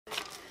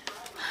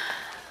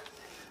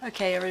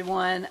Okay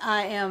everyone,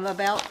 I am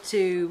about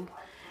to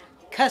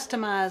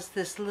customize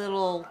this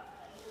little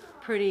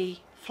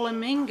pretty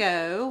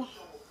flamingo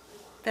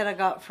that I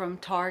got from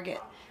Target.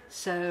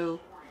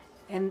 So,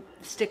 and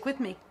stick with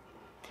me.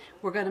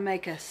 We're going to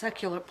make a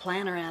succulent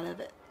planter out of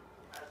it.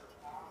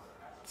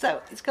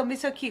 So, it's going to be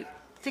so cute.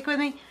 Stick with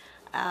me.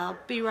 I'll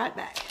be right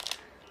back.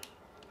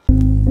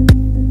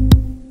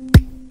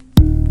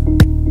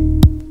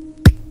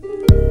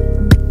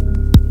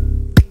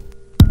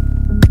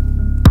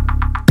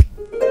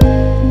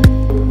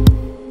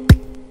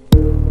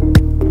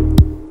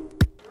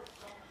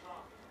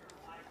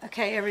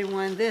 Okay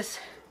everyone,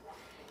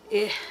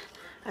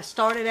 I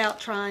started out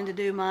trying to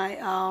do my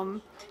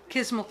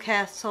Kismal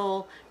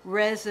Castle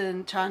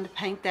resin, trying to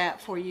paint that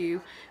for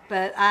you,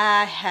 but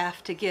I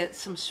have to get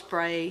some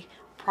spray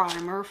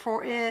primer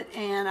for it,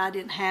 and I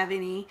didn't have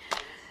any.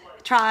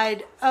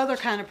 Tried other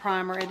kind of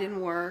primer, it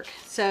didn't work,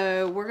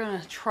 so we're going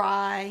to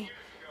try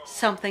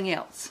something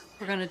else.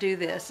 We're going to do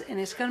this, and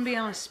it's going to be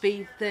on a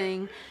speed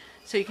thing,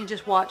 so you can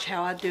just watch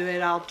how I do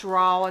it. I'll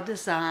draw a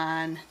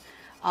design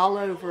all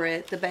over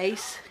it. The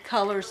base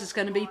colors is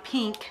going to be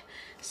pink,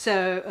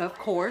 so of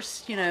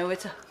course, you know,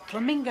 it's a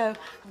flamingo.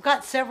 I've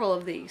got several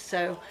of these,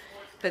 so,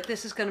 but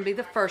this is going to be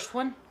the first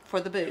one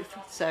for the booth,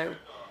 so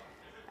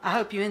I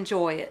hope you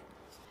enjoy it.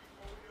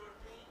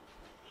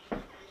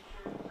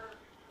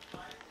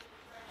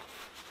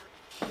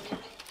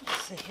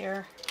 Let's see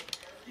here.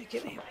 Let me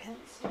get me a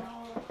pencil.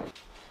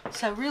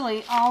 So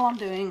really all I'm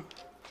doing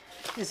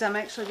is I'm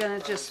actually going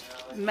to just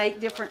make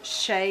different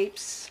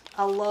shapes.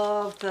 I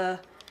love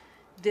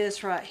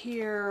this right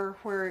here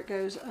where it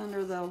goes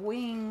under the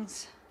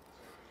wings,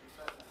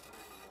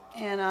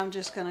 and I'm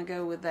just going to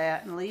go with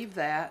that and leave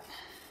that,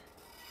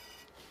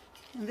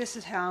 and this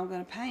is how I'm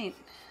going to paint.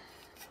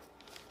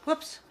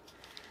 Whoops.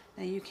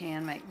 Now you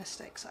can make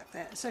mistakes like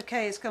that. It's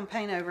okay, it's going to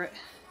paint over it.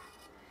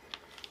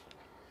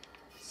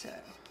 So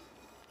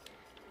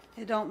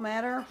it don't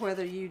matter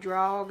whether you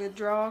draw a good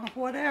drawing,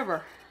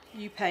 whatever,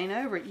 you paint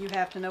over it. You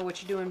have to know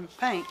what you're doing with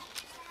paint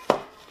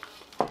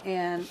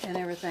and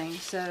everything.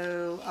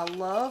 So I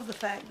love the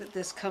fact that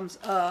this comes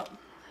up.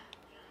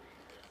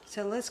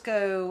 So let's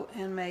go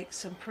and make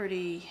some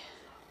pretty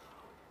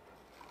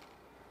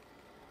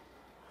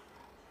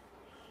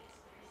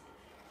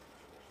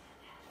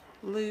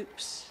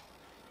loops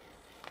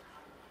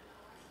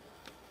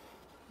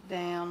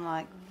down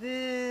like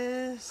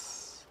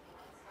this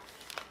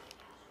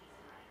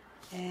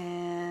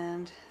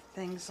and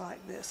things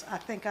like this. I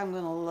think I'm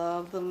going to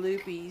love the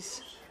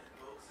loopies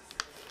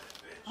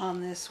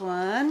on this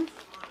one,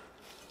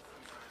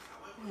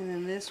 and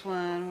then this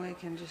one we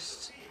can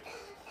just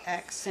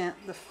accent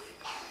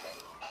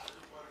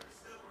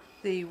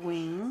the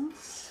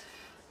wings,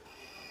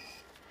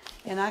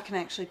 and I can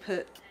actually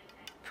put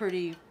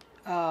pretty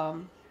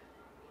diamonds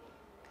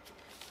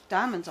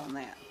on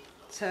that.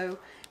 So,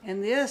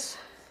 and this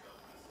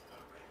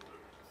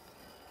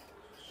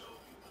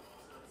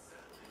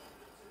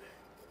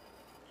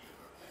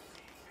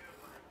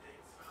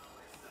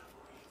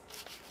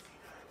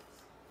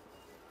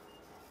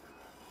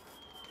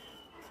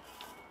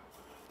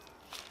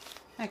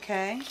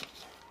okay,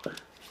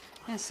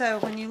 and so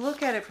when you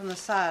look at it from the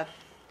side,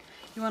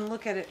 you want to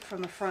look at it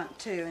from the front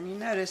too, and you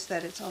notice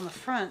that it's on the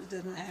front, it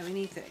doesn't have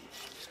anything.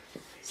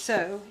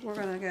 So we're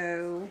going to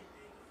go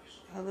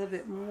a little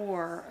bit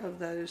more of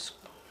those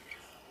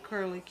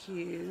curly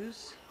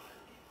cues,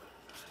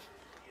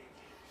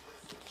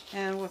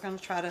 and we're going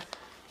to try to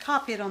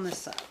copy it on this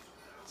side.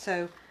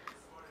 So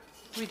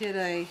we did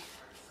a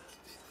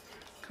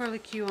curly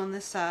cue on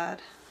this side,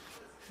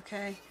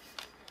 okay,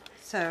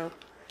 so,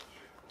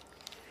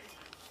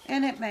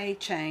 and it may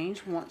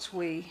change once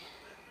we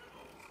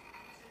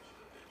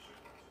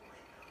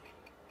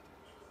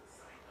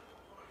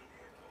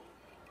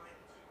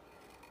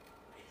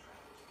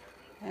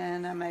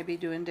and I may be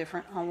doing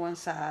different on one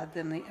side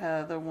than the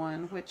other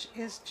one, which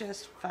is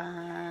just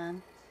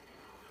fine.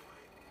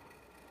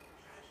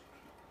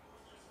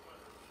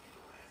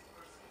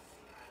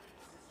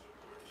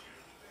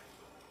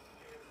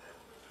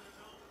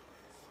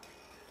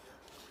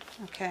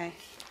 Okay,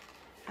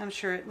 I'm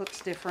sure it looks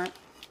different.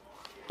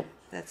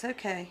 That's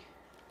okay.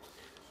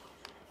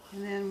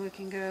 And then we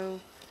can go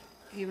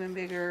even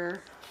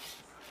bigger,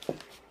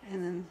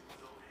 and then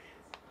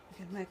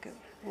we can make a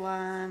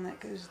line that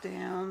goes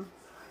down.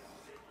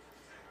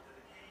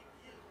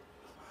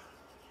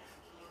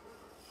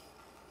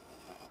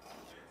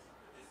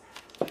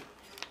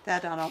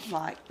 That I don't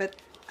like, but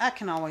I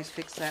can always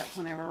fix that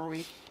whenever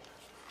we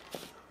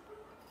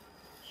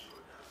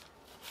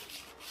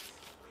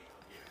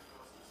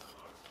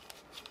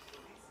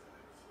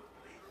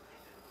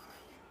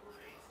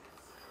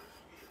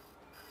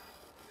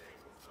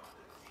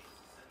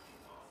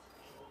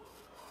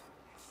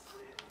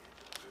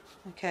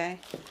okay,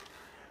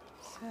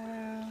 so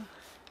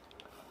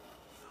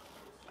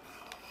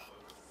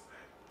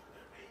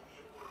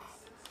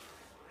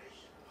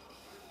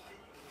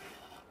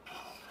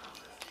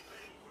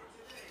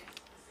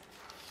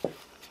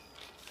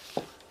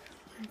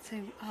let's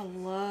see, I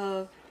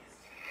love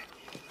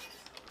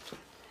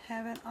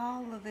having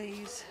all of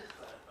these.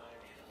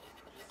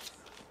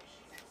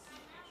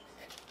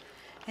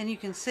 And you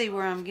can see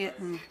where I'm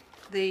getting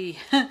the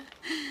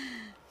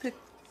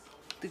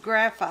the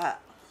graphite.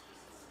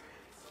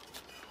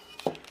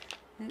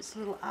 Its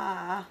little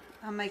eye,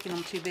 I'm making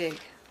them too big.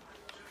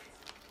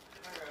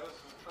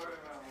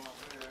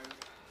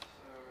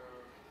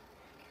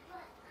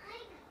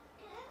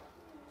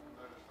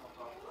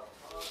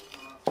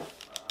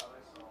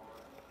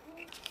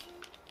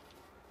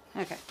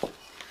 Okay.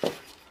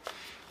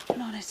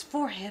 And on his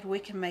forehead we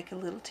can make a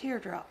little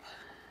teardrop.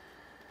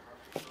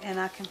 And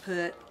I can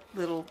put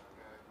little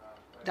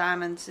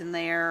diamonds in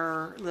there,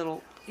 or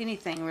little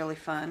anything really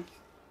fun.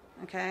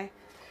 Okay?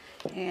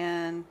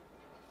 And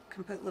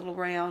can put little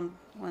round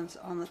ones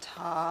on the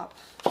top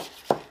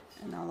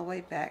and all the way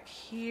back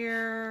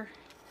here.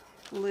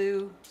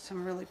 Glue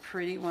some really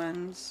pretty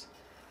ones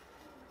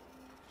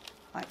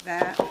like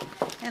that.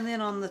 And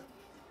then on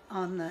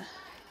the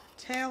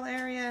tail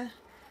area,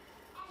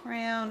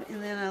 round,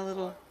 and then a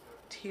little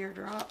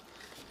teardrop.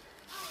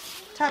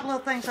 Type little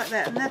things like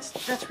that. And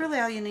that's really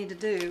all you need to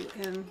do.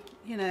 And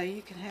you know,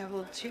 you can have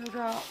little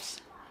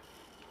teardrops.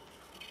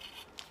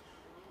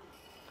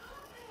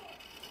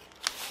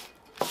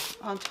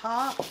 On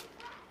top.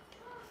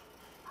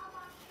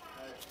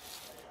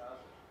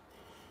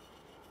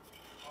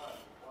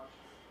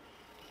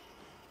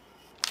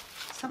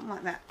 Something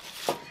like that.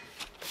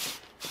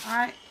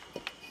 Alright.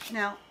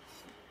 Now,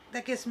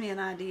 that gives me an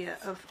idea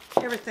of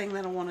everything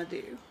that I want to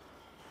do.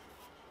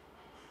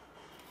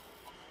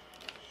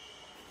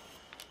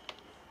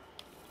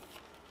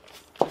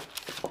 Okay.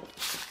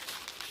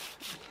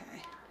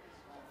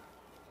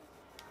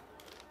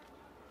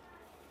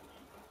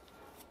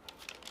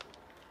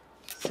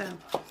 So,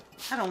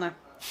 I don't know.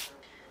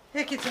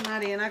 It gets an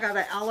idea, and I got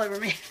it all over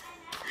me.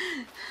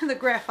 The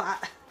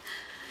graphite.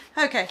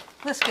 Okay,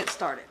 let's get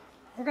started.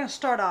 We're going to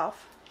start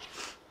off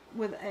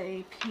with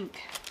a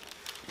pink.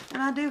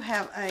 And I do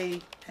have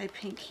a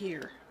pink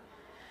here.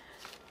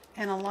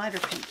 And a lighter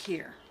pink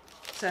here.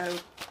 So,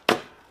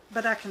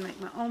 but I can make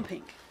my own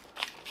pink.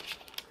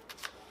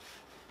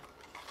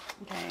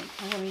 Okay,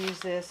 I'm going to use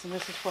this, and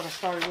this is what I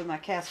started with my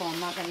castle. I'm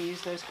not going to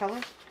use those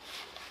colors.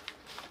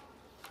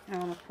 I'm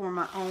going to pour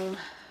my own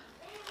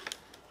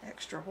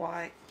extra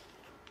white.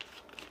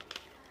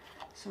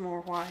 Some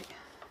more white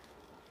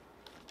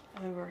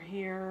over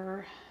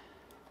here.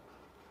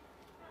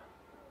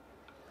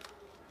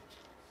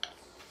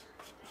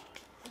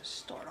 Let's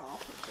start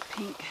off with the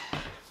pink.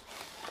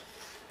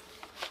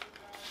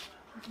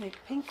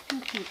 Make pink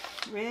and pink,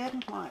 red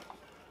and white.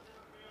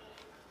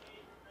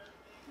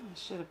 I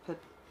should have put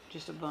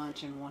just a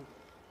bunch in one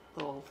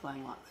little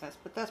thing like this,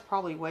 but that's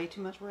probably way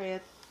too much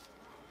red,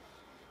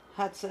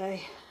 I'd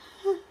say.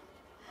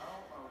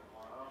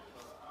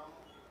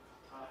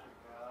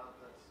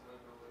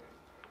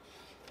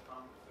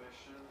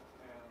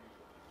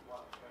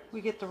 We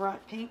get the right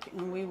pink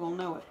and we will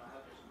know it.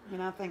 And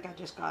I think I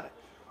just got it.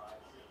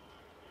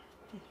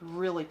 It's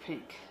really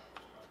pink.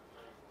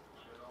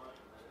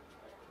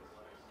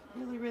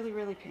 Really, really,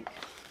 really pink.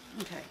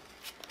 Okay.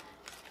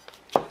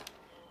 I'm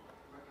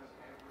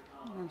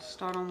going to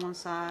start on one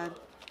side.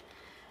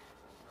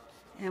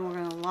 And we're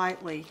going to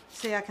lightly,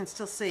 see, I can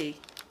still see.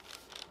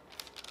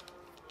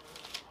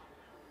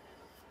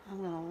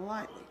 I'm going to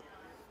lightly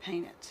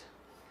paint it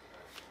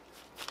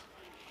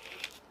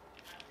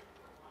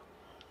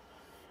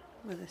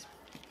with this.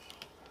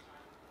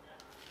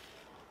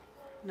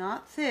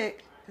 Not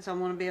thick, because I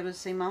want to be able to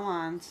see my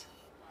lines.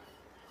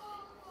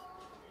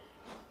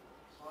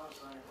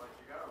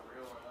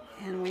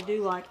 And we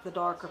do like the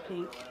darker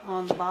pink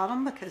on the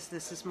bottom, because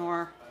this is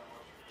more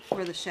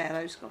where the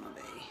shadow's going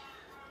to be.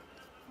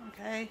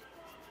 Okay?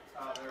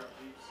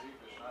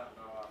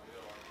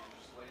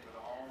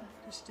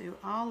 Just do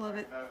all of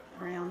it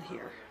around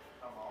here.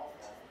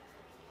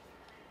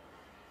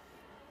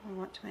 We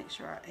want to make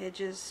sure our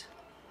edges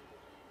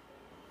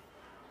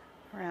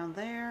around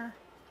there.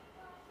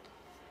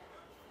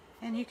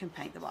 And you can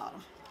paint the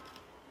bottom.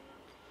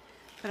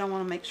 But I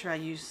want to make sure I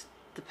use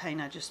the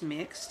paint I just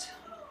mixed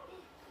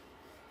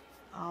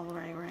all the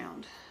way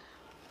around.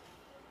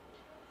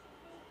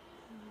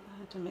 I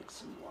have to mix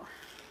some more,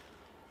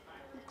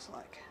 looks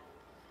like.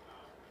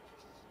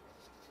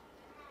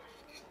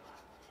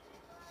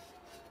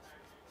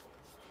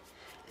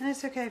 And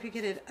it's okay if you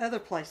get it other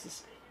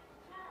places.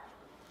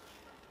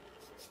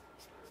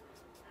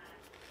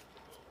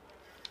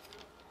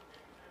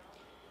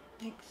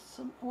 Make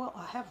some, well,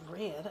 I have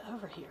red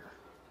over here.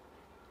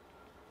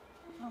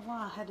 I don't know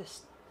why I had to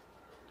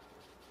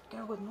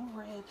go with more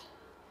red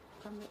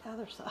from the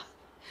other side.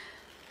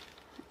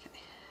 Okay.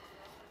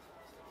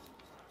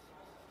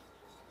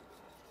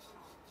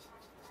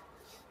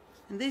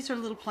 And these are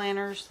little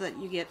planters that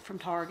you get from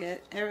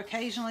Target.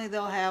 Occasionally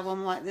they'll have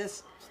them like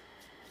this.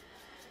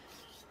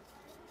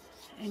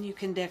 And you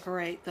can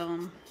decorate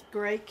them.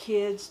 Great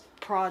kids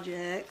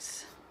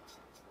projects.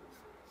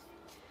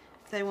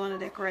 If they want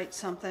to decorate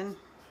something.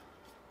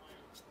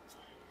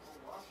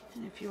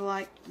 And if you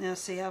like, now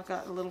see, I've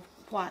got a little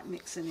white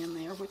mixing in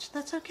there, which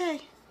that's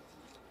okay.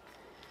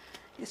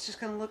 it's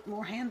just going to look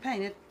more hand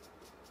painted.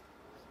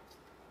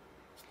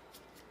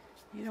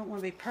 You don't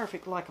want to be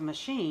perfect like a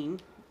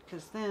machine,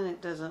 because then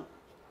it doesn't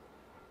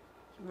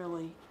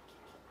really.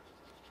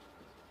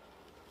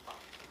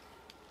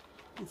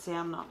 And see,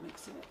 I'm not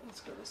mixing it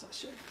as good as I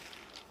should.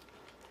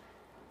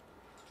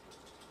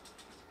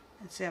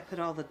 And see, I put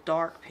all the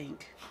dark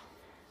pink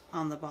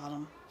on the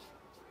bottom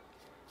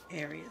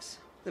areas,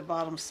 the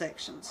bottom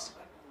sections.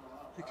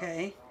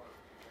 Okay,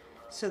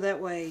 so that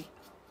way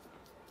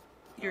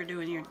you're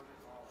doing your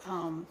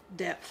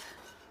depth.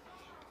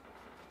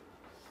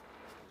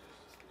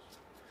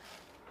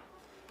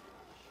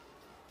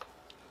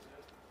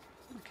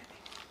 Okay.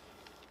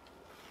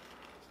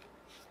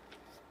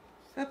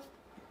 Oop.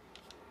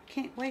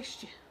 Can't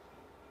waste you.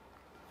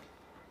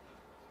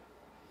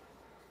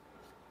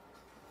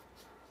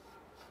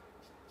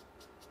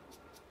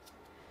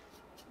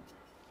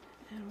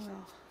 And we'll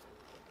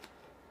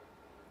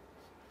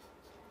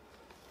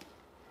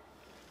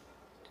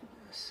do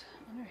this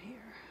under here.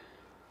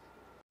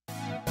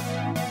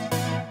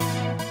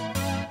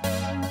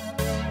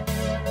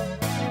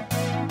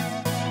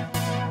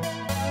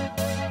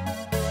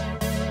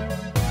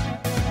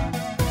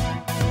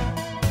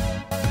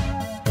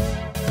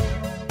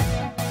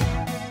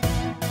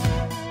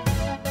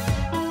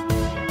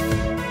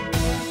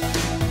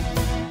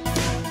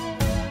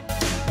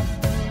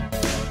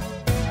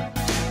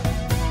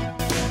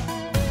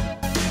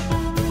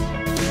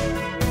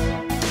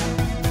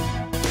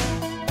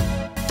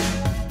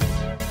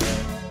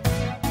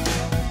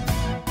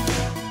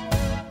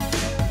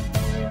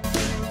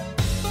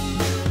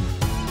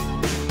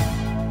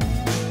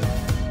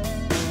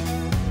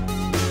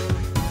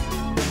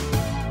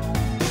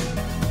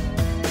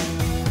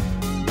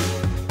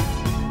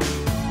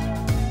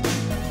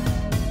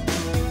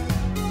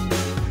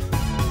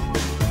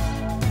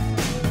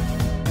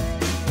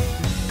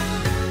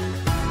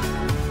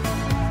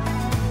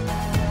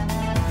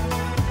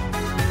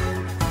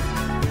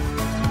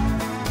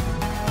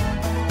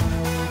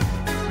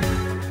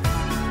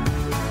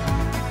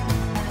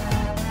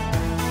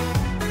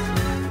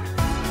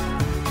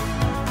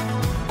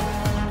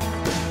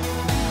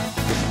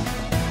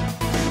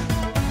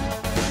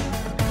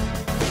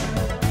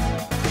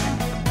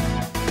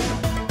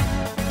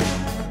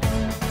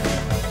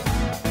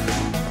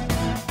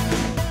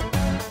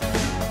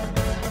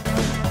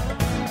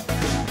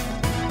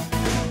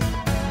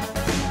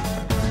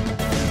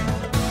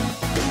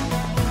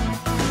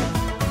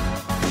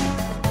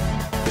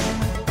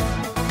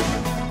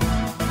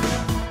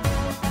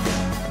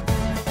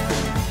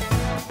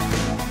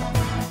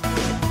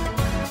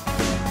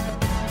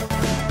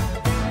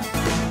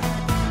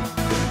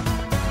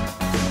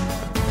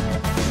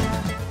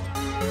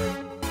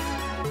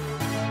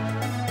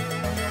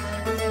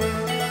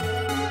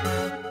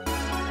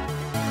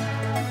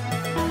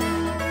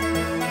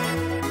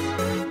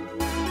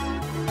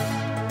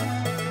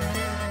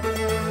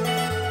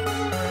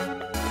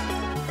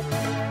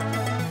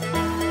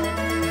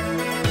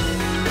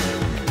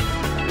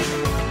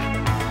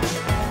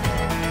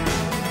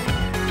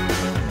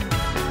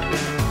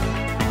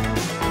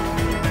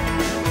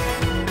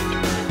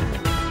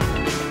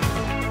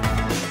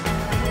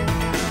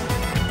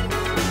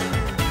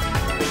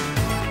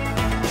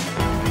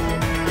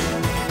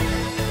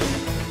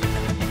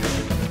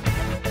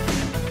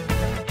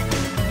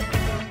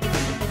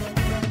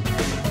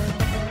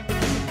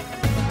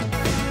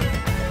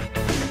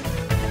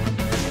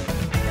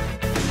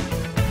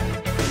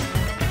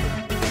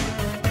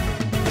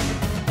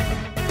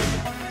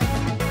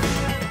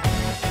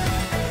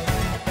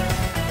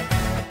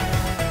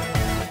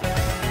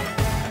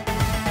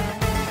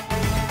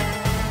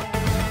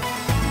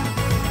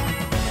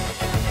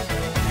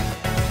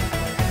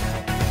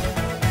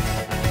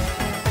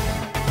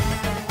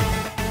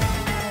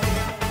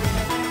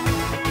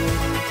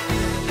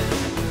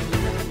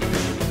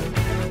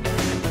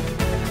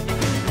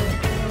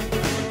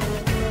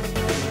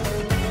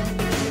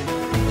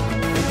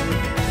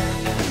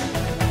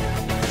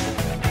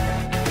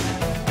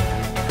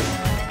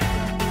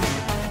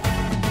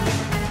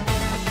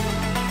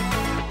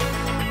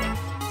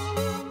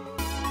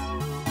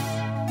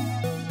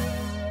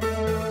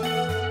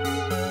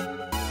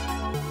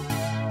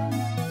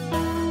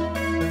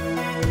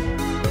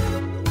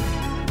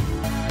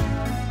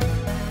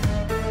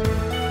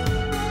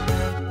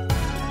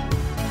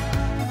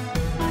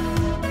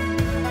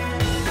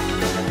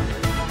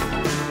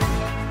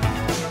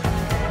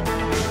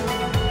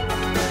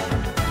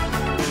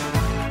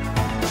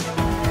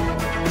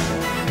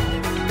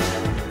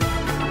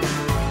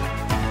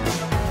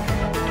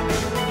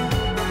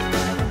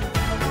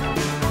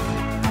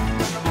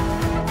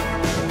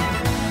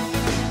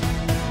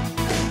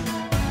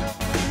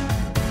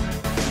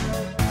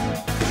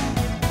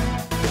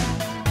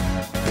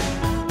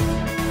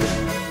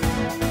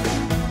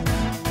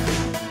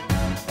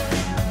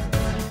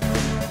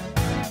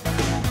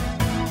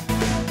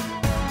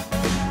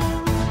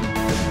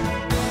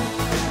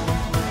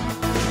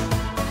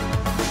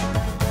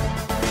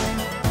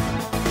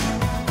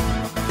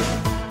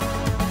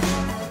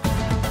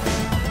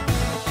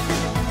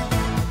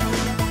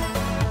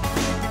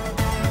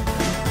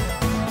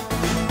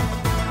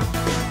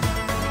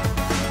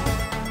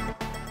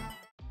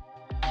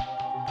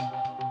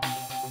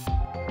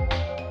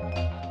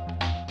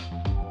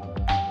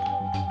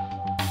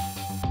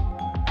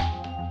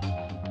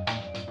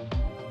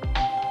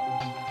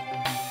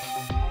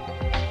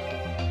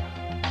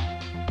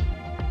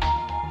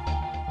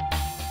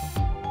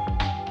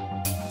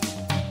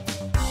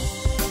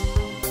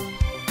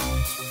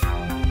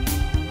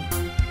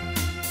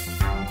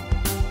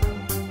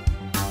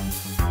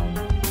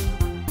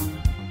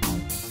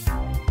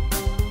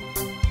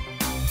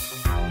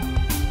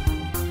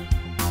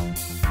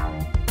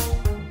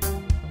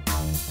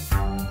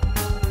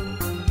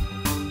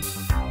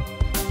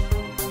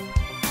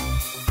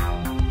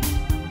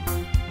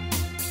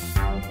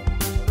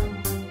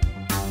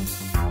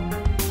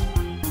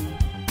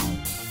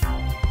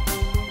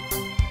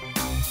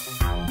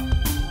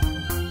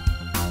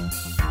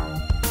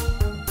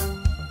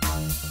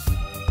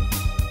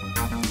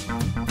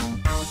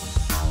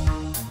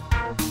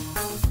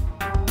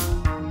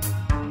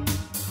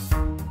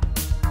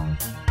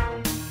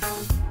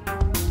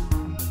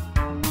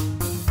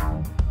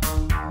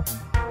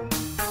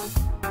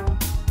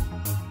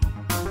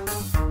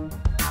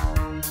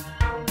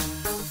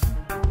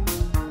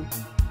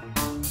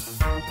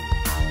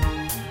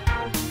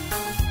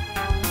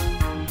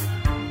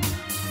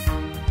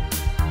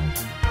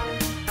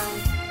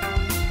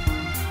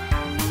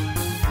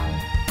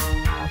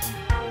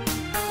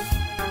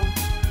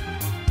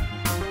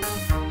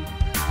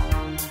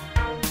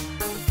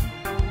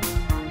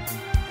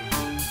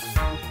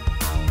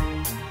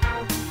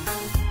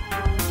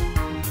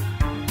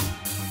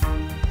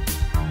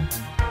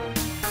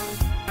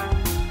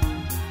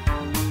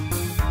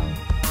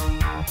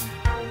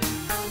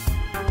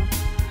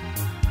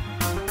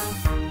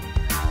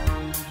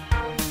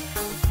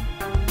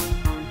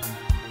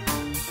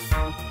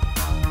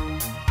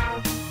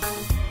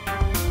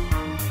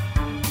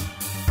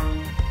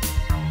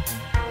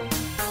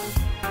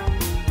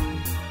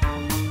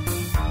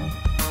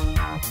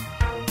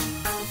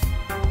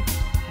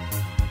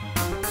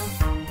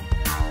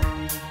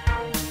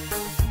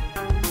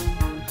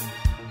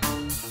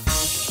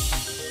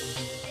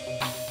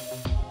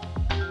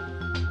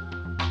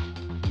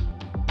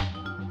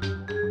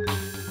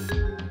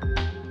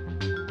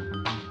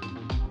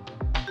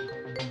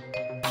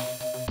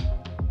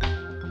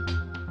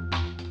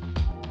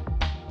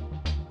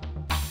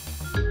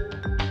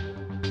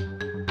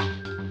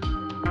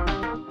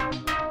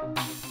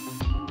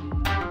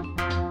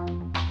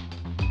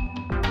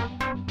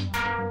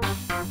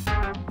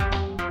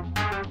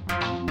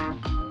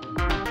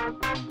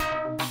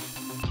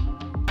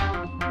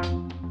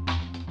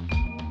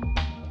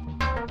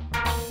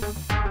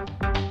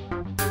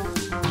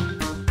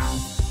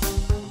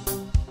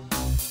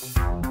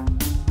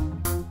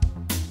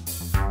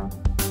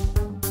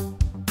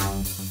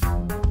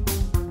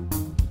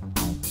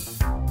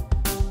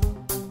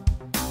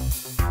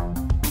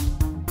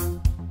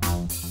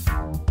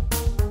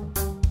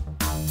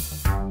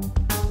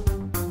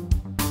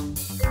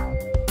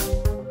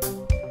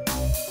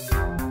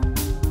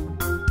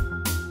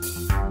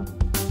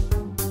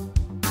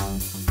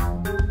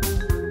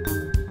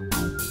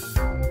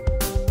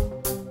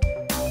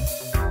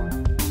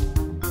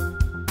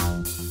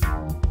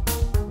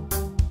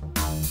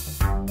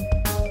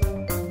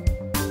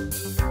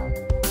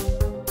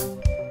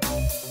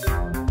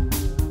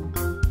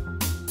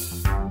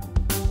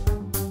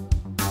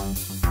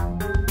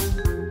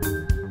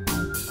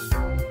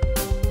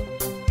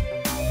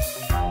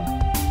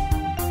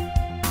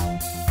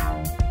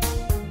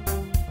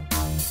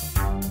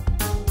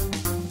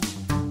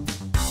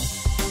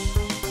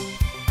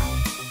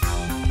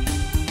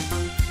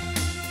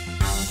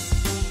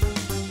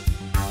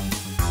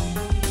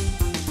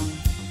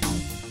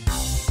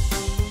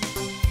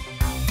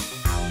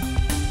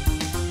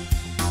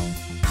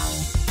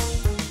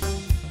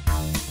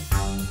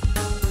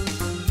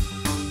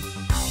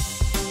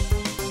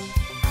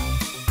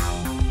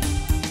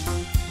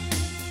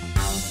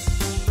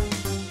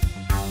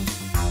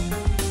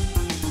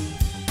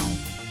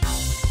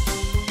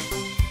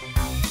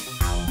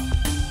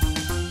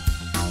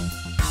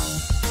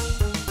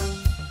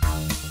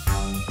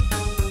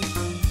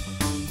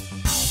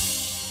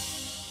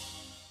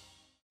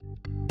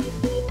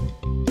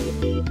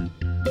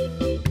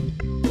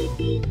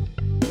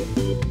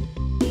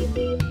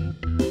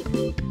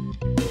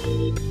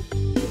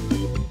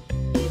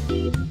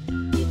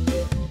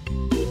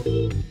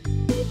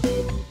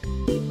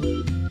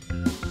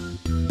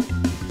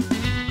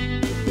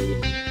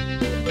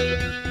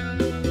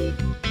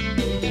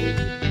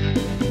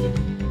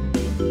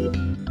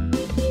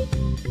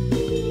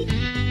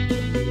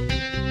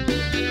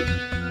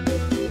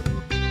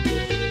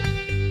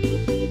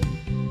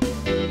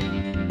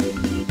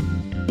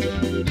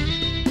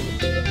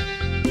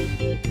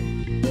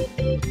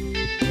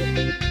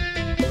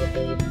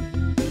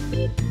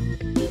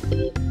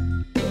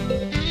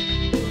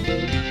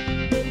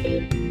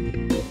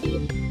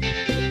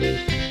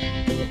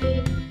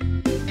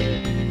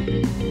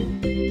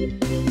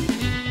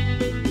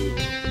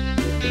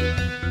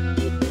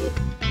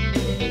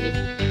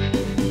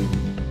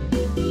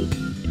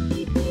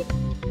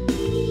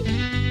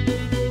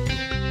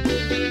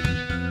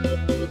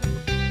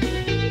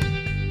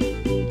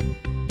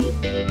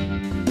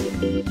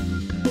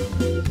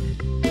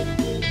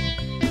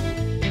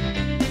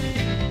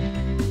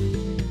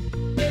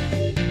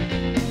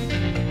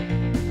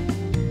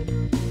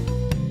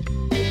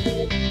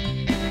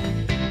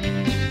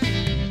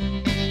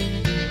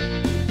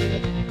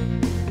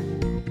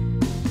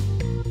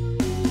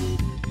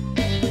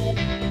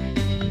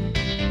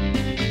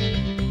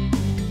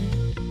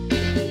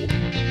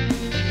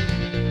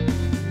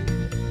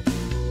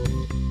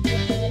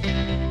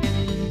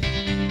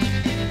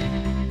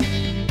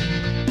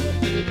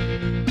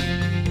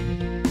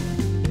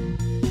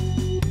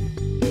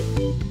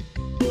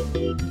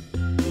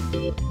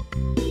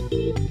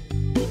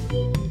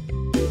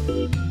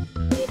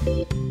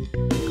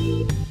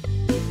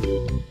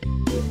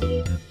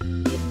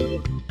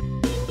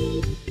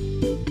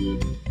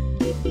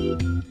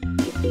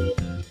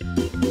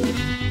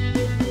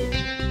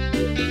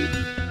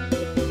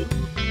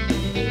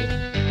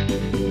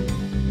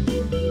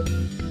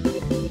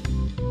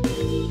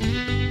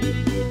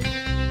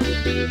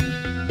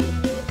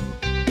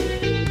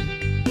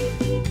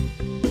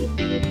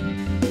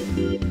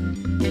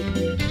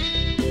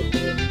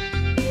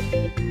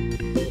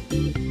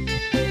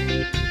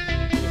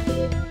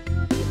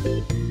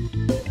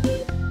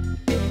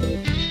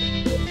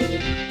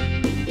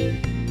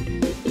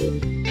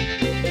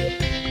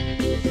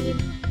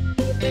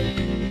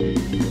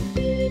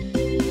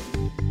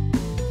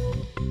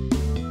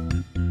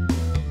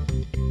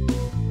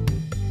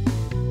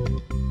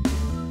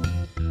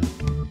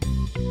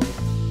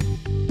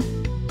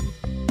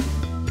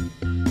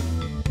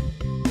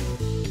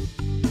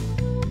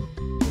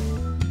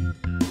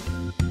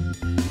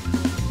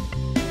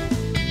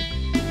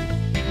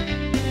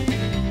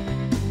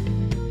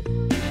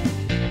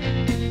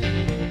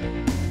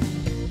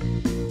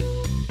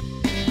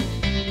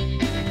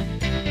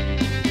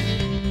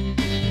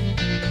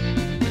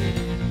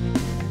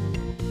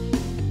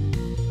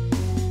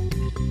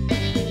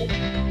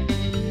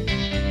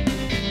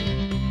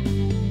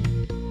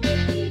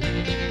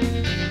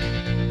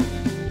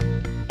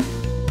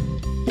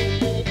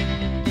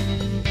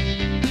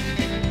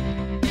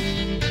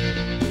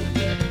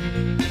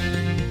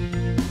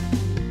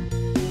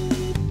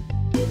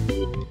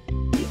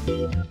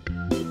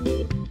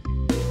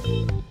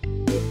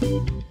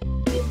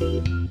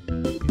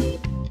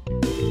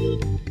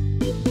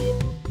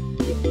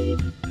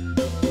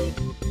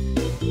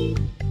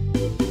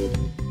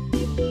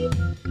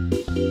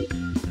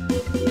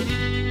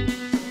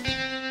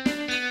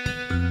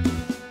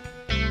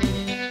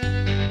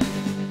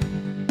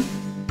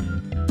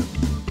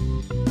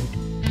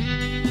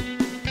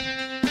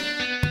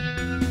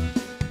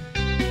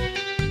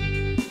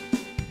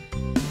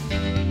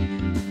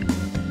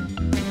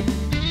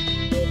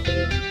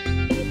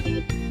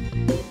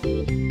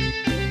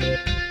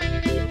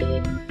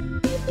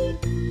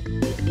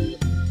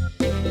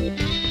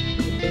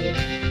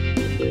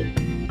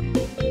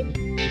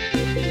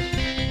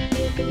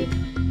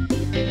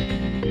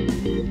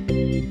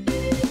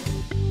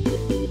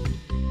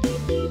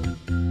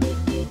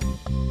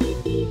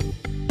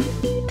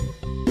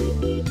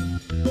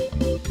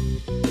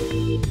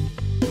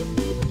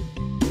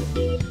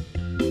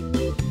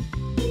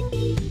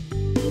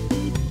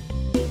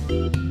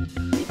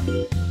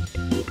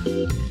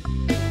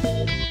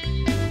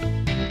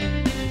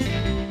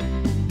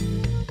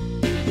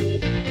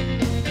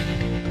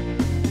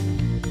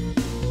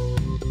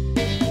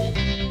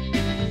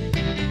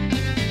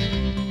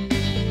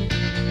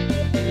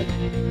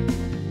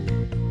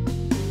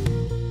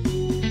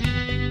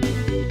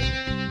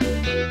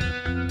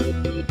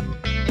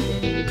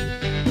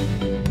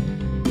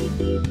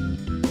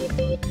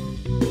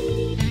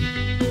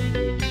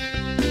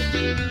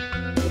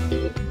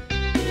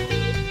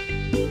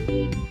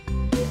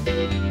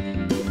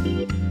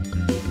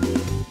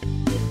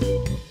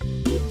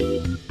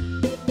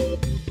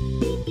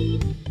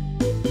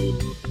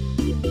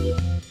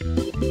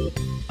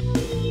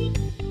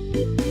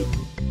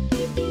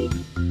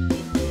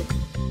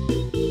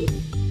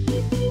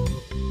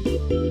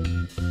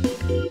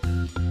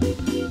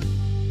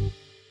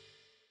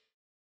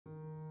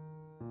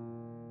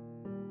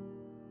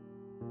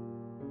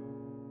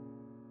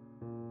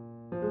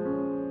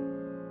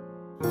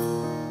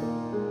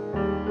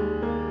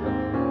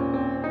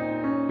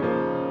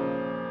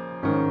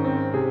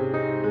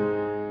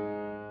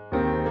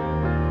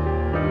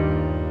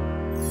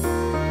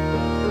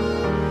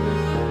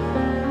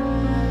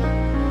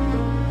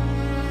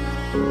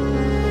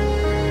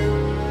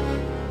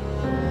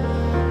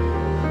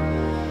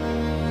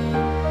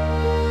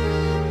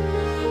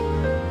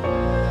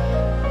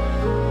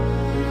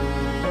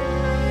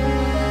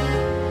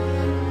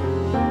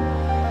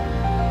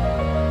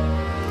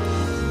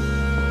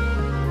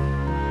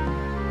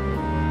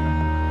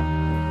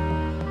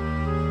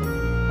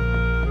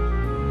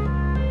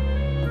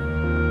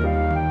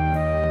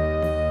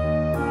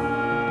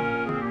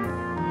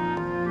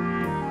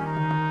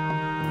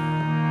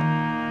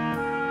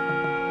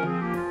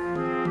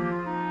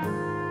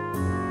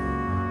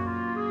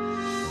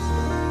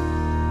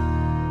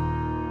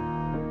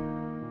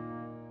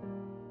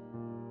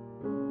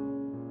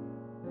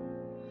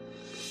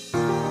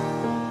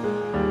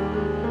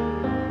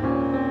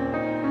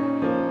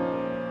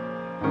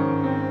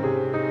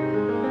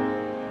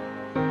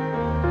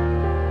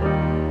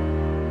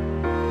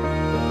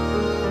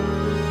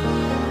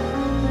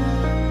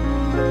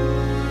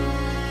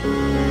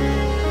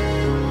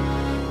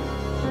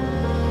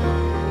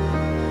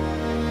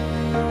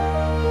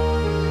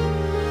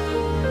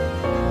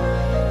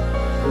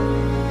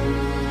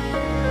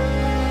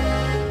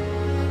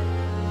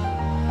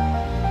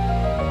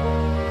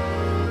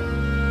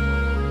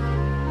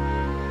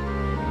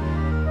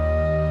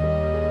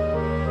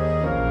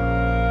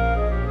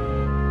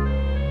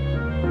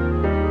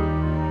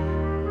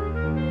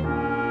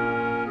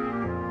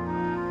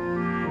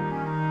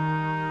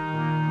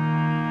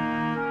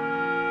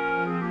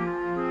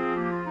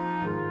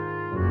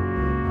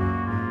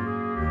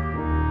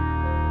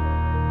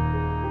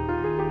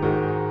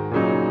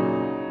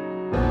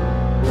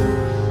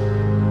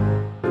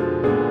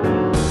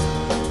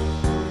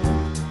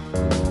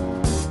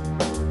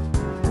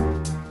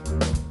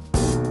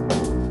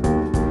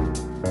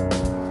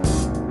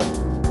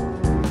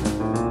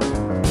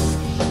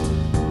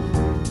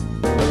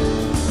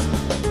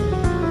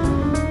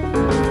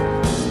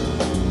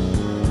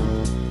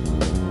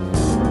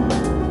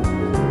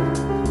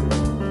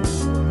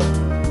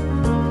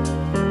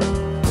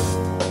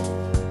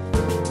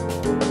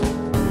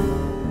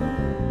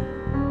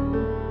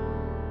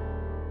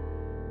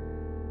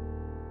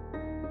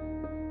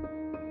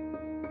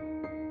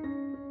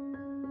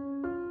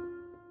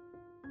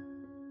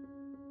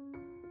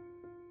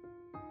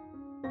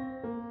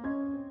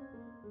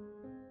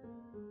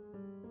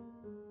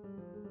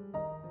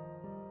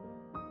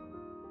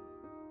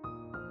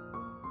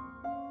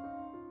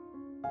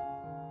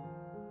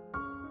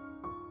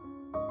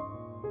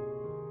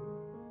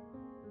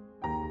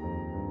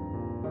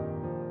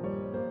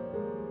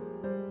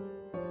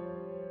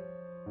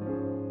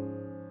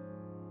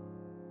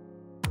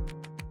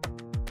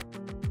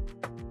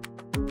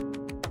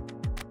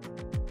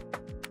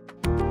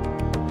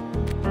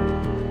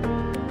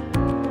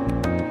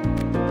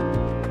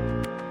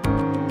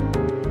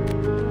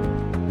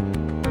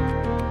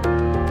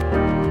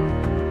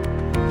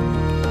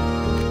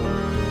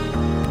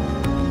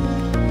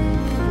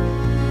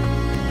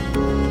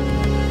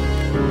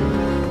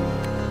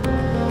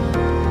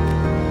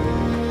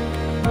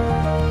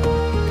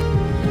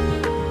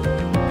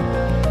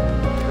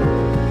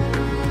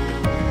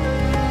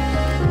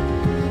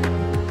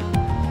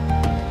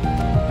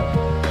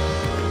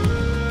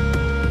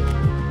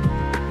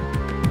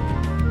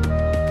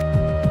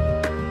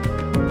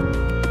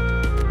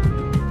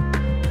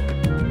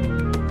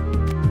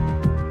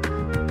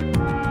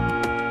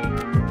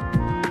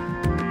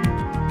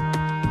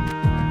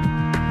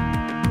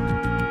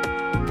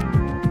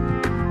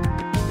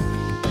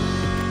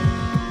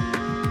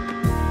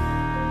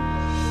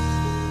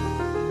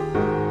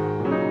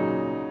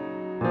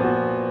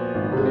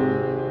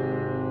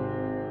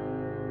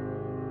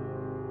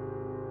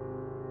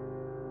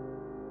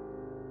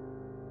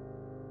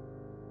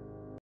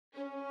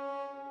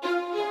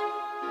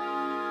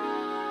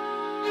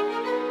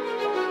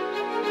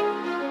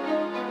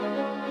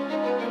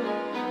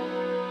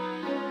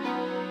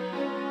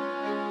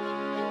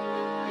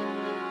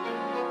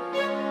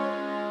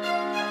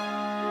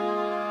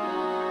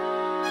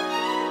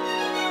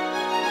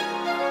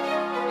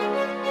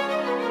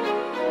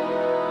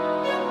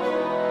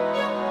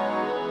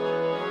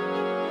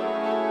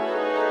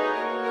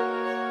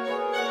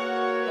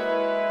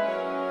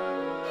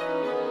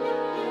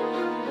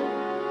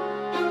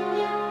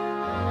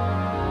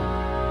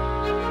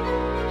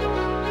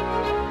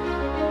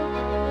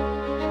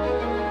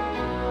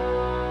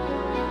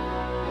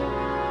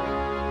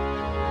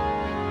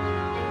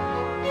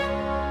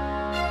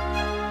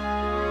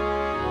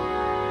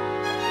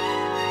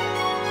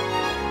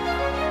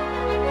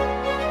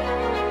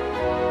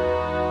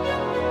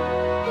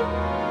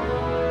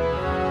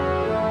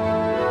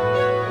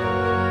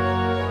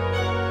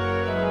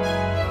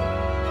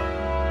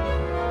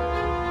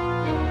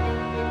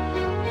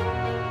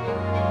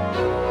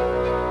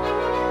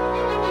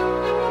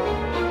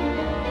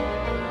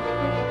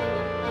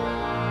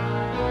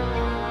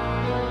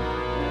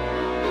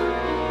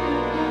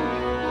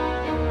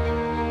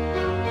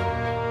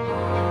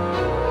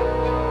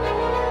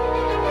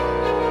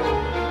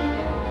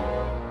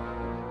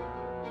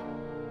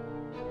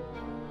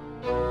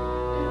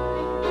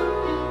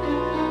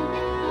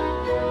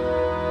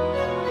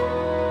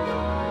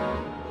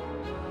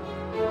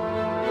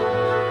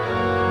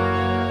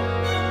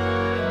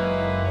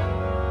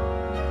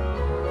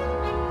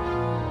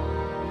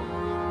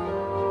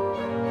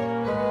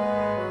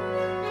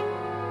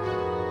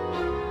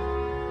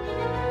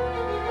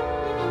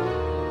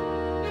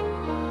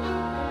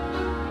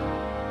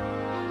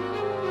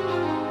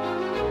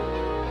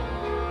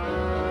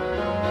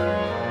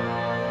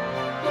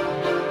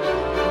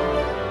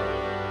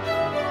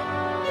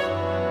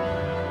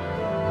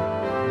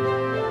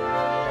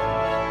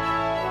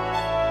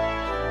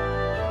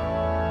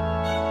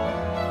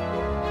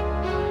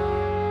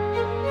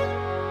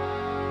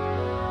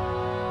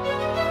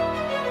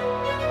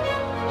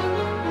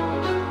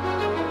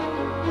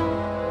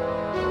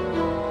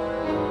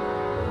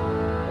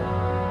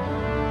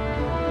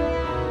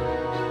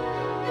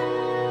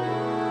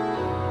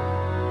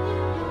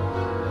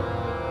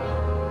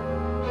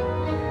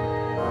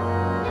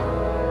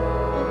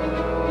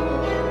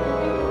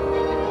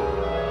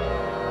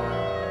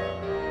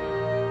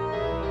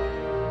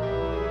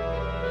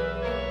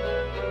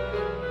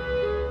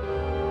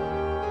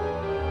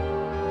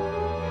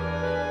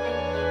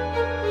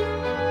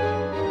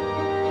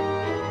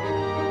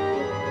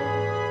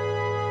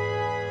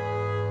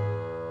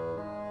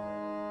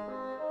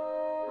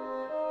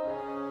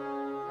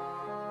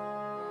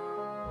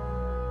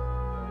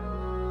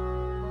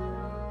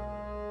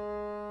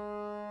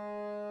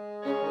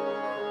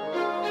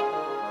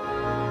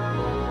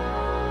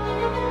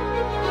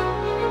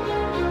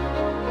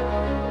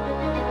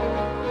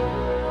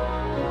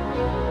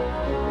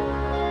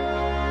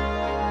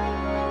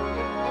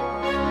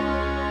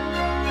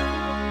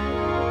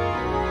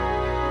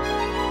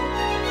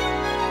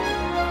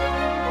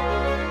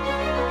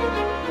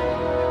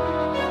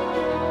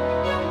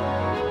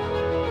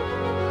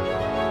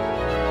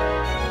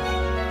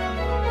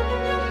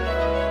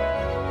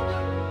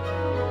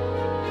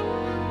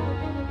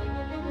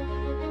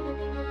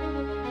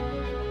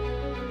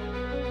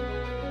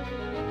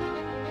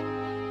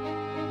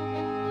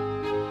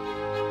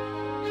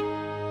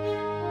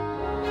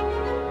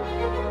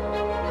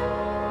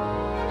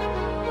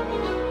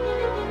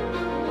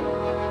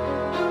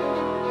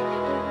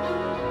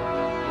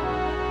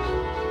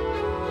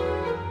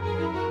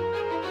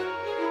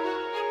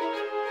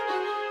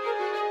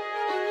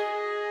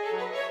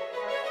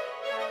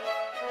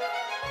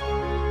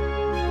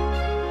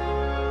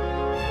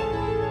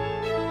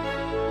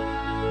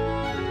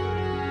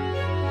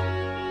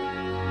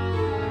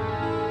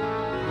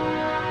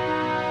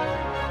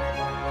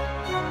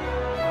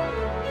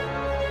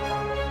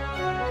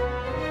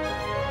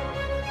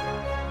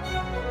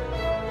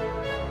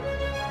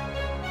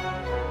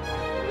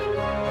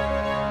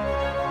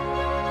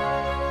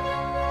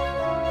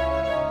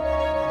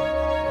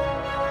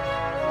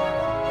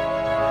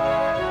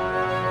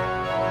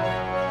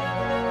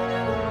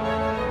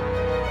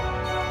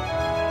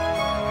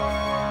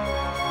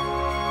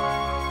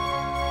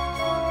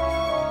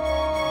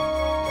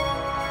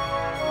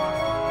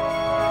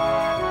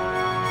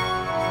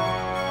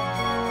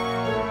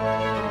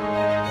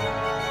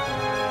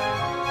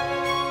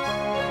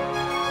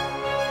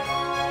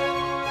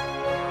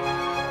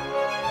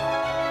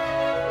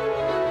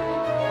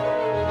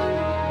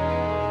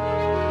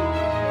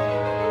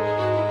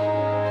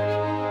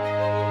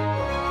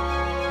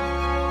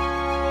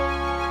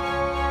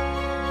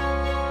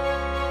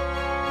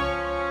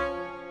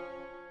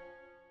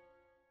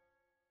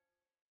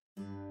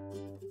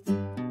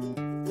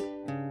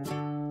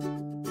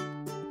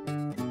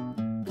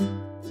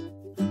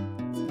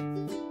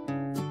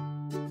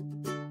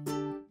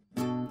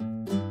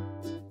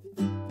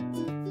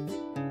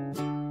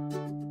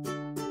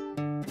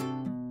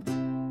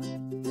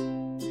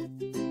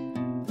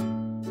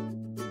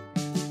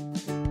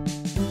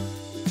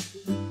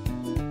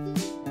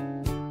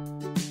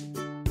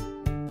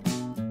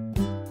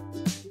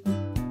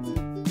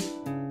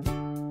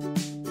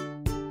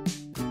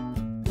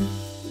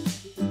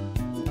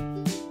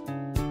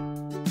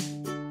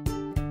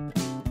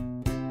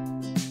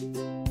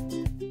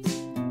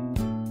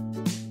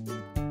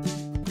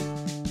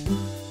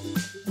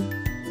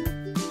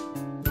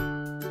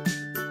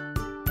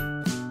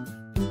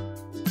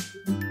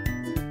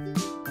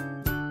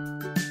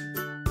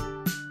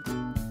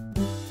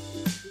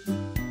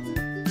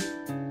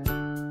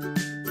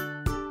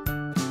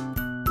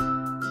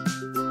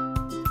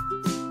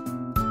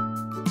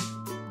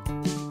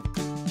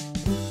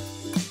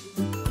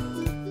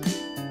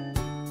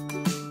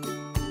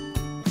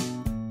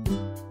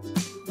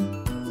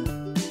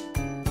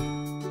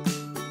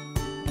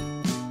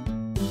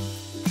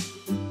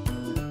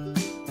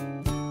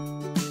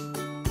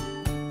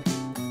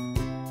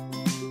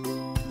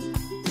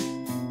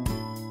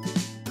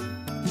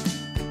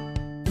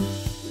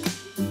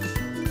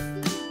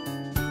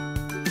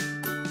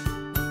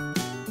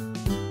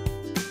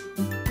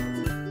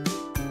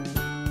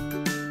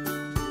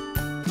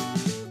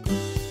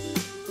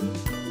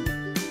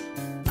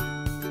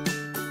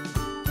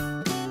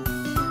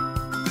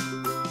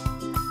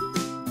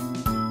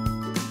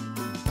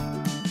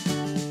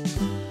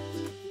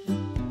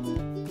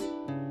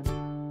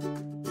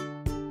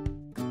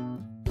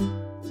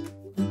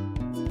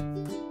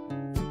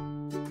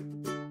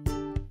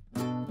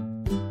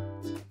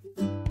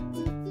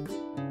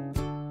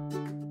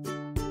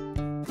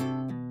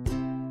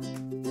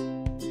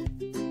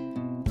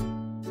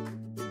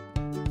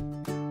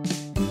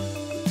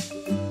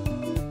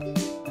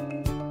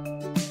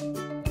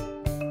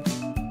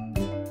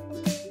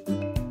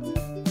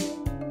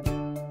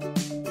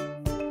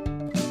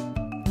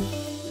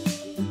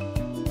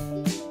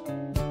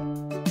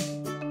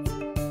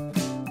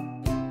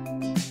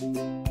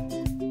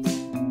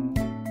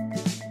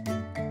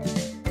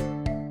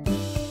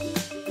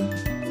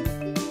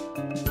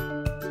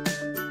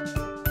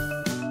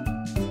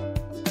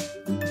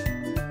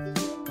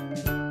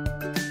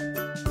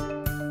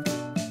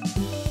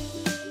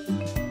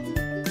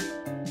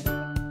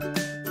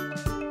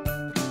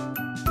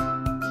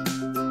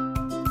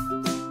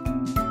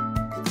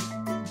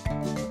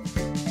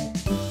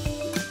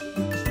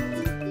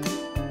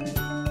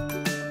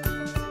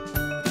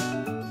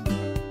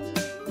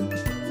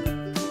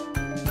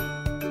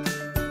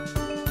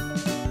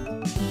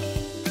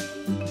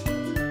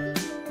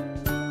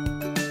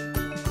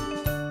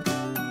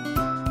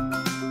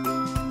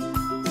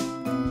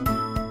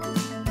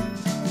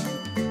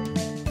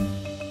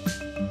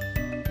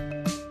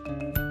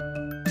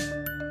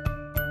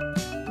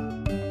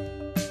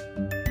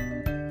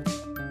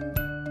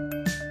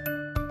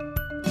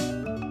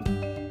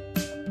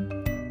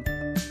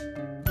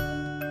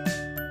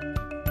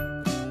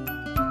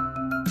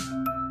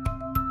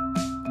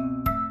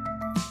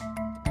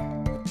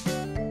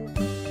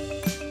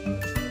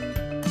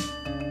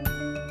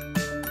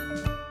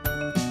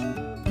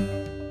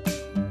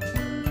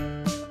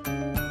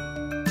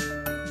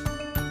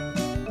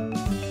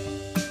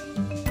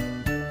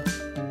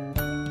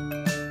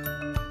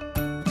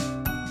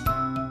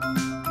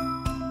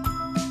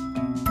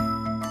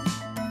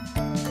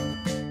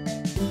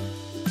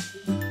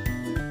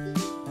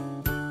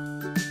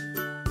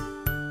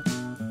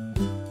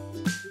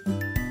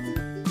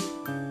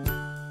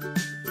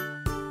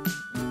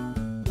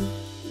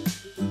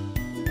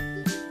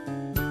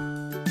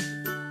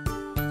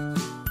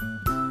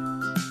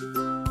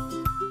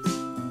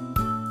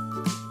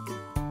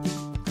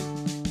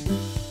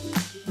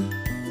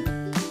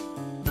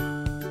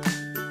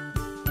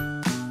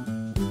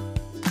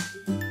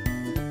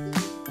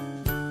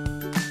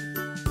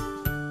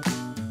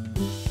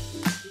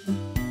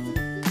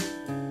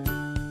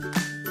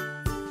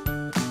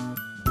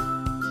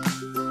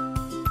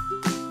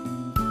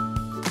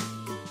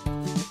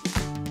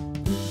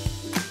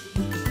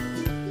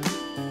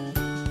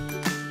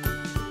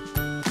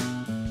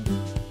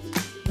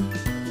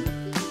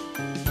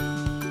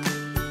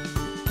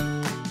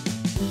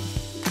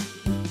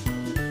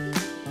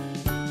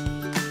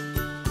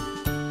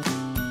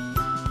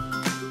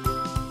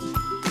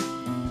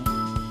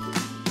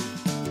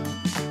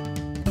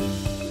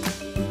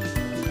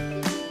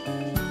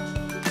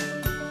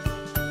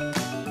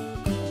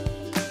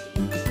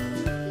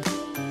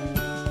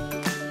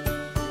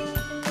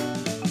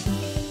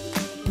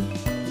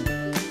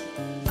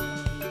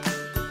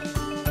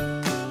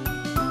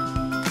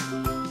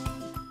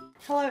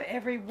 Hello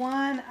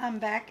everyone, I'm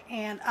back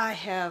and I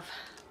have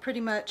pretty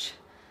much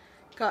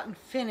gotten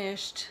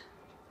finished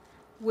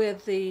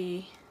with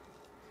the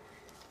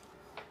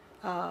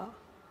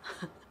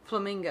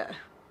Flamingo.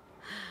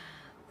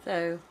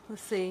 So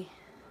let's see,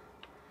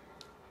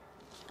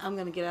 I'm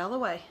going to get out of the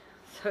way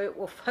so it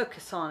will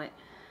focus on it.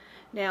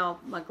 Now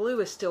my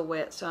glue is still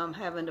wet, so I'm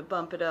having to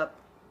bump it up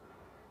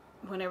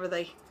whenever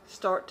they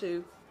start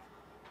to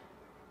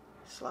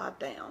slide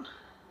down.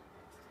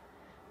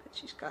 But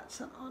she's got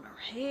something on her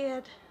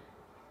head.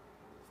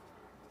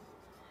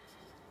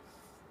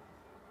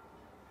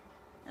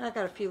 And I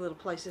got a few little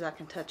places I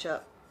can touch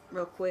up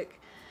real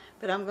quick.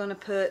 But I'm going to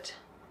put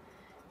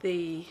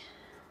the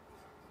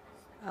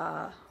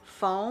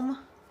foam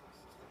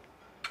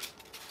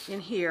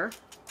in here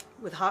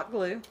with hot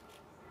glue.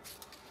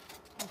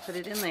 I'll put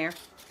it in there.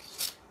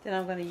 Then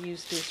I'm going to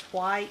use this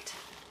white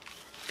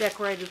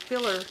decorated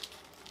filler.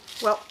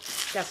 Well,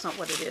 that's not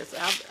what it is.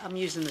 I'm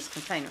using this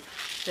container.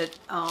 That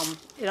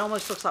it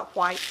almost looks like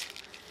white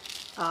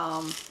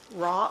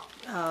rock,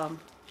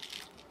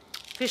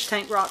 fish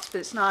tank rocks, but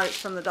it's not. It's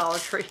from the Dollar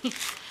Tree.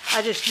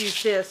 I just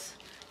used this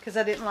because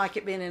I didn't like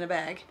it being in a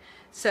bag.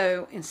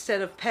 So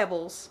instead of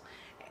pebbles,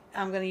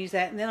 I'm going to use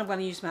that, and then I'm going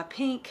to use my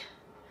pink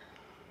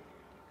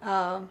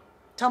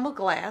tumbled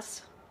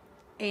glass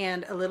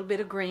and a little bit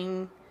of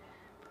green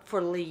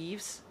for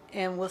leaves,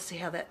 and we'll see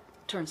how that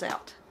turns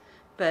out.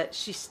 But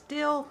she's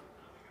still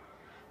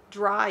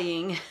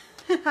drying.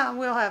 I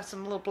will have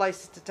some little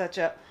places to touch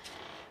up,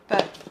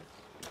 but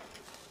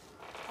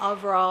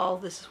overall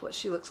this is what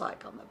she looks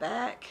like on the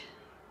back.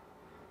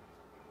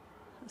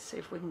 Let's see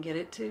if we can get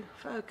it to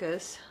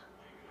focus.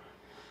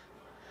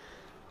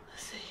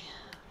 Let's see,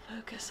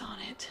 focus on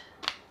it.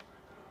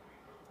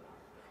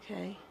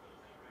 Okay.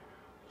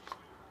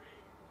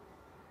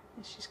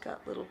 And she's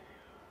got little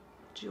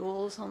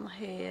jewels on the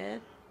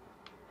head.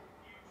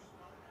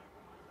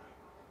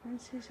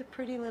 This is a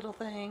pretty little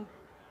thing.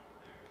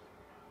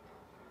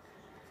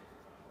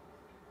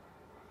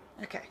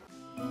 Okay.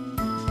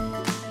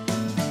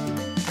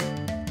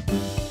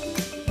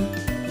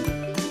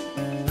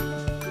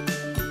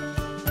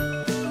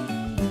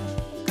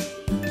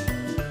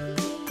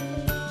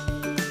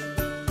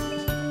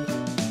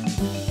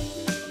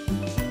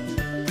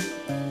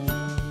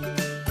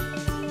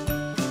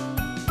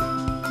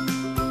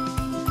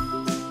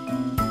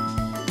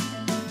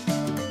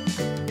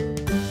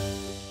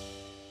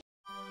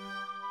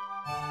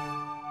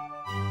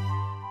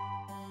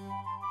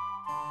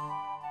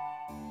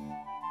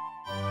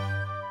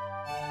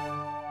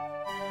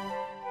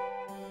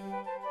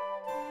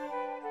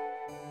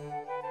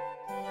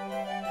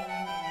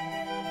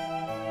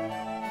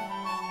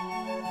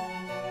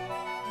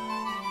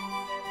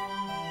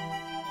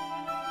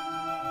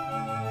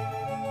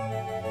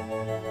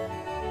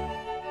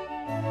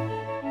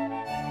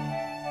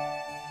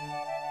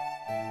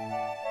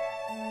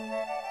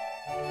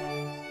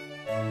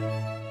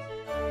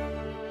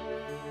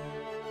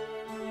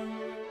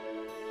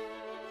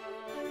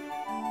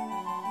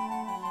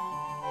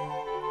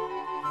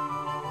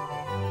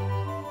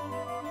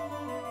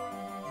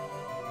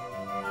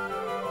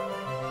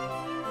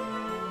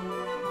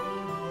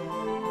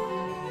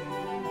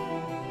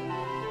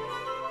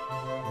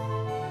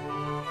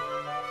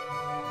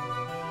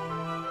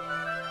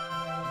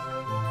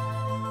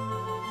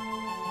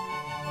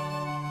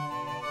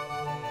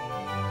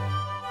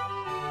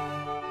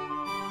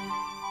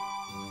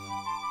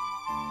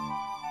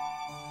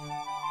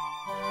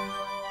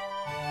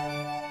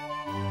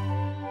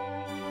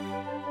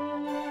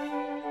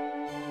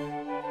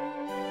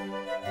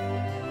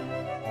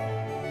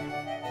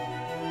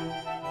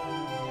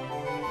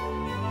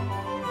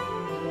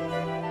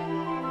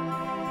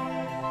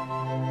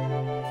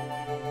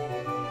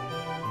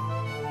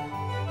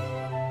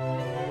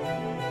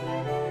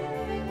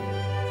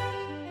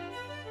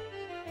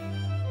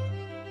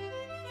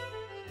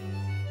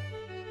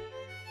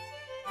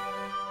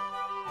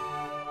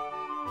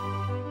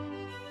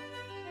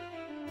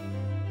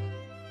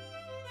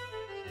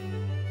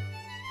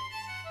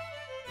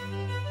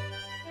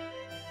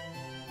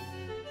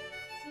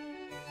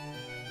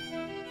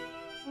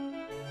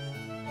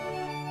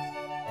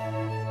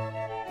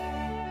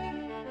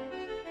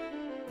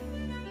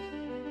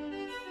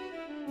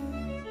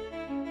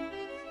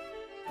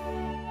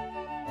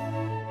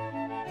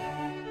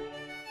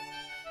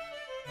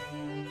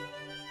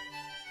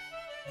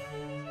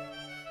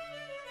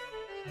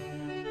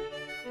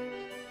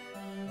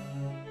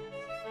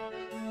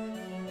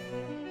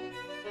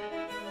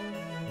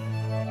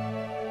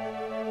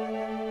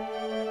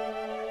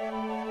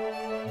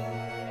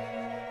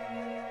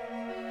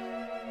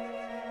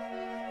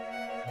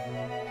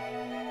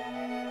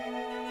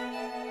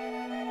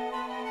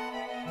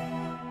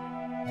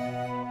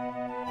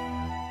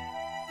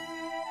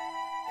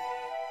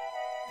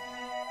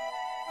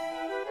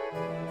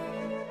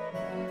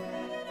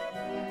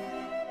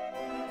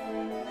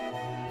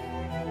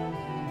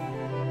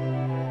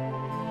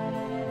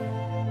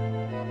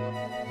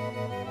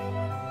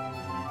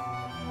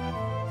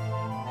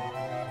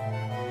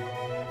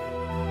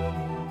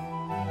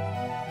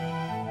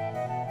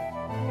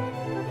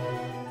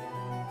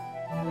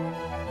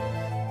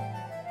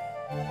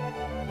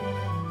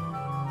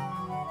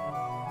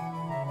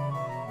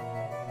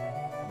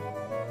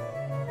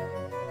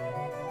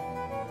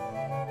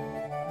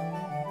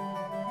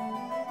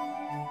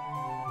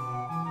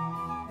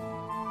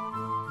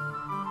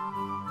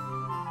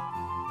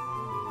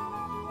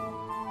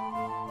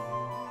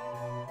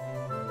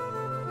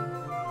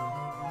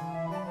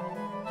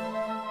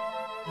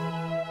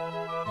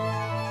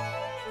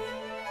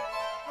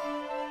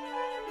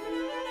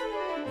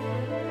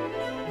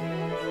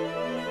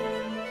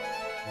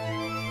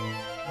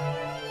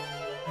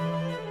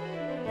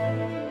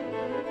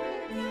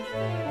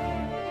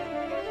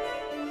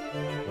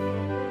 There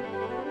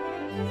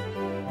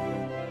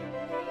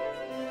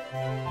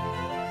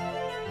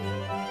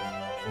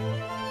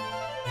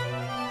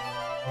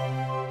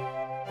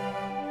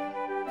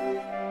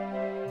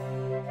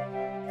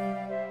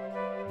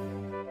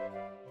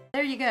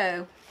you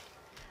go.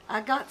 I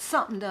got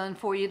something done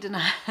for you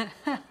tonight.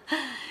 And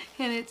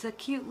it's a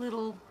cute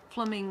little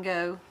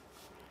flamingo.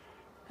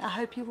 I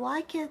hope you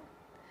like it.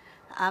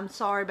 I'm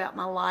sorry about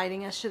my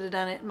lighting. I should have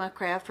done it in my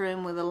craft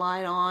room with a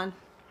light on,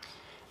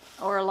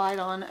 or a light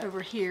on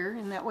over here,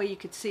 and that way you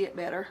could see it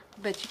better.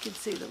 But you can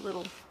see the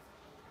little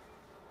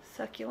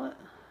succulent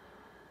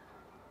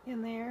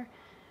in there.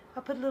 I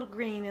put a little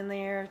green in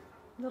there,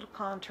 a little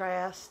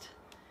contrast,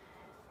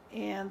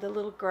 and the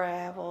little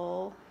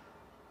gravel.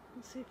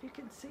 Let's see if you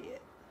can see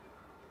it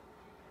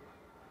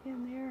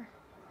in there.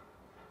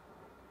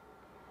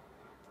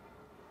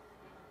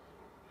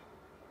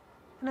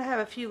 And I have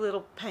a few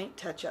little paint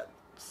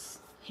touch-ups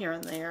here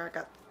and there. I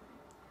got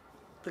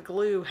the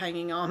glue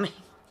hanging on me.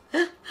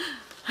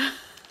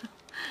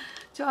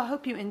 So I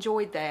hope you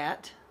enjoyed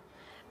that.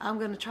 I'm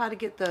going to try to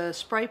get the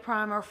spray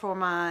primer for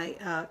my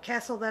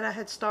castle that I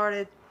had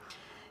started,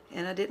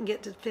 and I didn't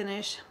get to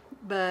finish,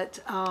 but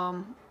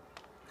I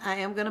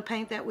am going to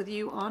paint that with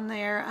you on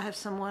there. I have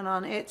someone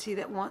on Etsy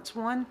that wants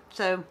one,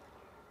 so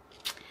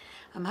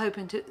I'm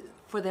hoping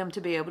for them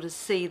to be able to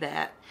see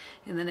that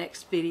in the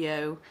next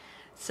video.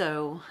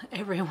 So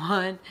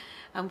everyone,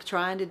 I'm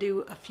trying to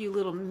do a few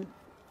little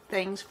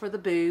things for the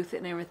booth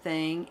and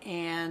everything,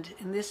 and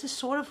this is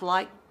sort of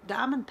like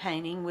diamond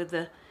painting with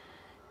the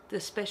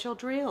special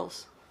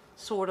drills,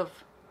 sort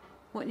of,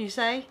 wouldn't you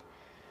say?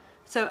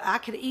 So I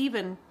could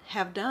even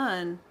have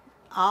done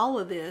all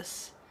of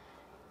this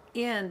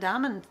in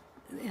diamond,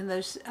 in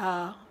those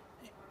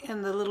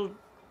in the little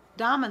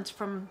diamonds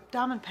from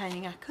diamond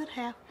painting. I could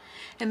have,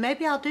 and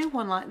maybe I'll do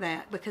one like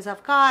that, because I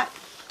got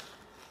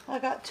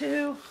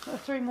two or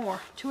three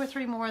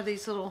more of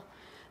these little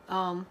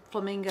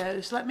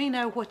flamingos. Let me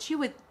know what you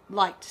would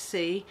like to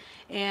see,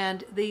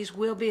 and these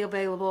will be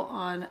available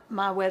on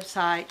my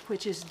website,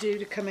 which is due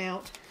to come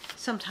out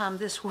sometime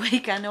this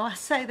week. I know I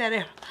say that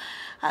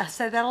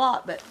a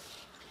lot, but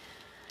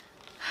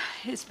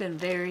it's been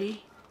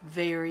very,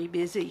 very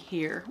busy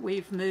here.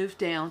 We've moved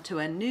down to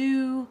a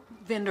new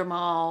vendor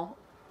mall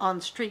on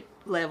street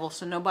level,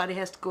 so nobody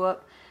has to go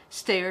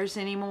upstairs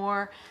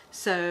anymore.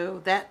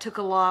 So that took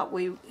a lot.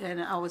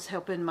 And I was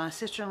helping my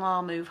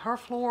sister-in-law move her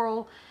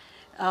floral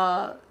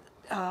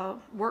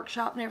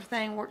workshop and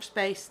everything,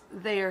 workspace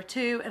there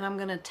too. And I'm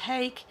going to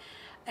take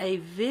a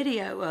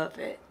video of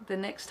it the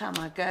next time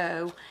I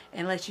go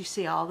and let you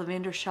see all the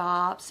vendor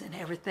shops and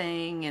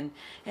everything,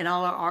 and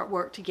all our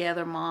artwork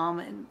together, mom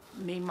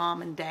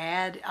and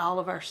dad, all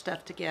of our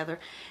stuff together,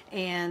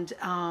 and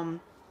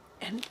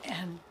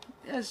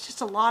there's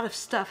just a lot of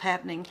stuff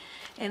happening.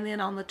 And then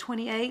on the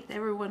 28th,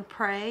 everyone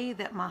pray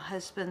that my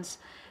husband's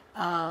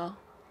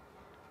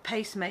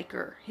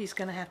pacemaker, he's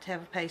going to have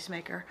a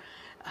pacemaker.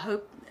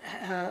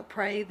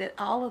 Pray that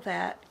all of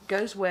that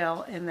goes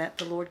well, and that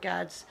the Lord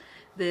guides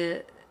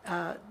the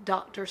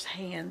doctor's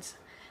hands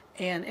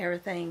and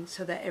everything,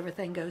 so that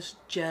everything goes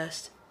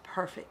just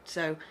perfect.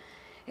 So,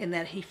 and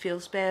that he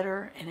feels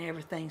better and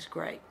everything's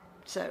great.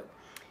 So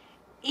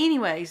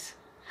anyways,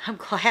 I'm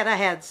glad I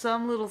had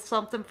some little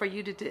something for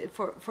you to do,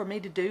 for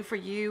me to do for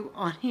you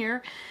on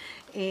here.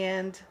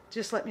 And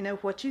just let me know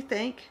what you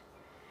think,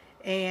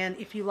 and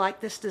if you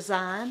like this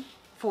design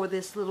for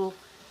this little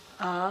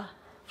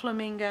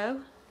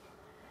flamingo.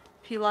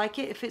 If you like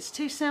it, if it's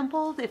too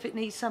simple, if it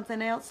needs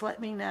something else, let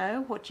me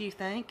know what you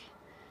think.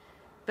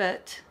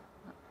 But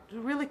a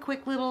really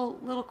quick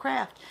little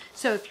craft.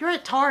 So if you're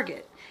at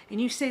Target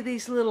and you see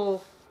these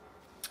little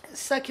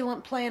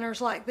succulent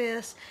planters like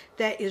this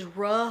that is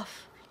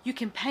rough, you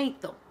can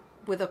paint them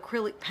with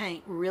acrylic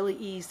paint really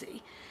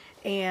easy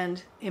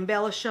and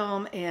embellish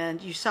them.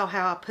 And you saw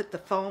how I put the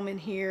foam in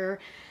here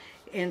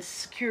and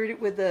secured it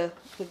with the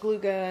glue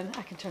gun.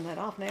 I can turn that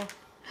off now.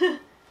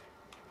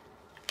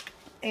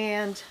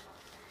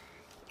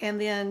 And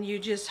then you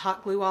just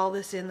hot glue all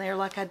this in there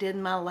like I did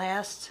in my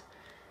last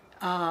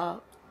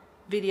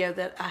video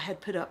that I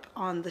had put up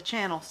on the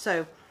channel.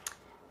 So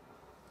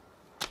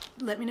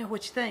let me know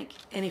what you think.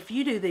 And if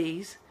you do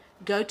these,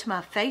 go to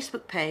my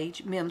Facebook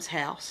page, Mim's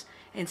House,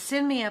 and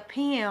send me a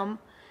PM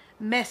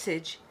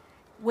message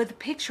with a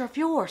picture of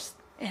yours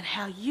and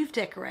how you've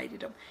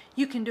decorated them.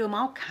 You can do them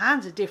all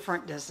kinds of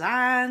different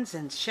designs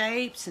and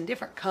shapes and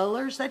different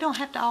colors. They don't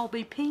have to all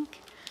be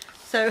pink.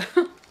 So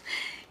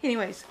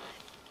anyways,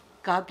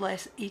 God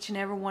bless each and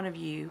every one of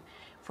you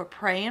for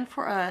praying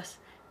for us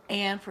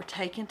and for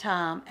taking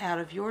time out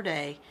of your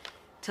day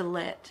to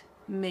let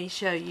me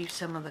show you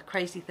some of the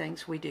crazy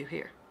things we do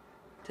here.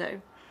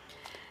 So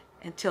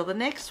until the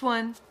next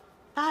one,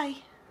 bye.